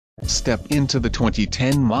Step into the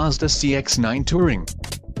 2010 Mazda CX-9 Touring.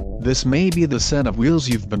 This may be the set of wheels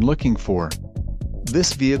you've been looking for.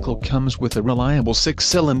 This vehicle comes with a reliable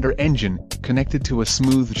 6-cylinder engine, connected to a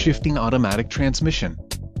smooth shifting automatic transmission.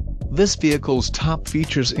 This vehicle's top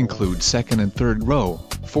features include second and third row,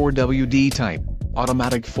 4WD type,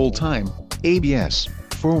 automatic full-time, ABS,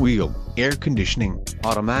 4-wheel, air conditioning,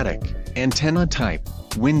 automatic, antenna type,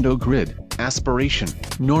 window grid, aspiration,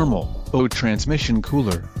 normal, transmission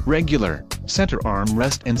cooler, regular, center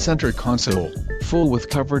armrest and center console, full with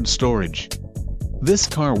covered storage. This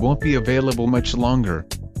car won't be available much longer.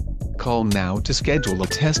 Call now to schedule a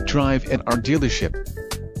test drive at our dealership.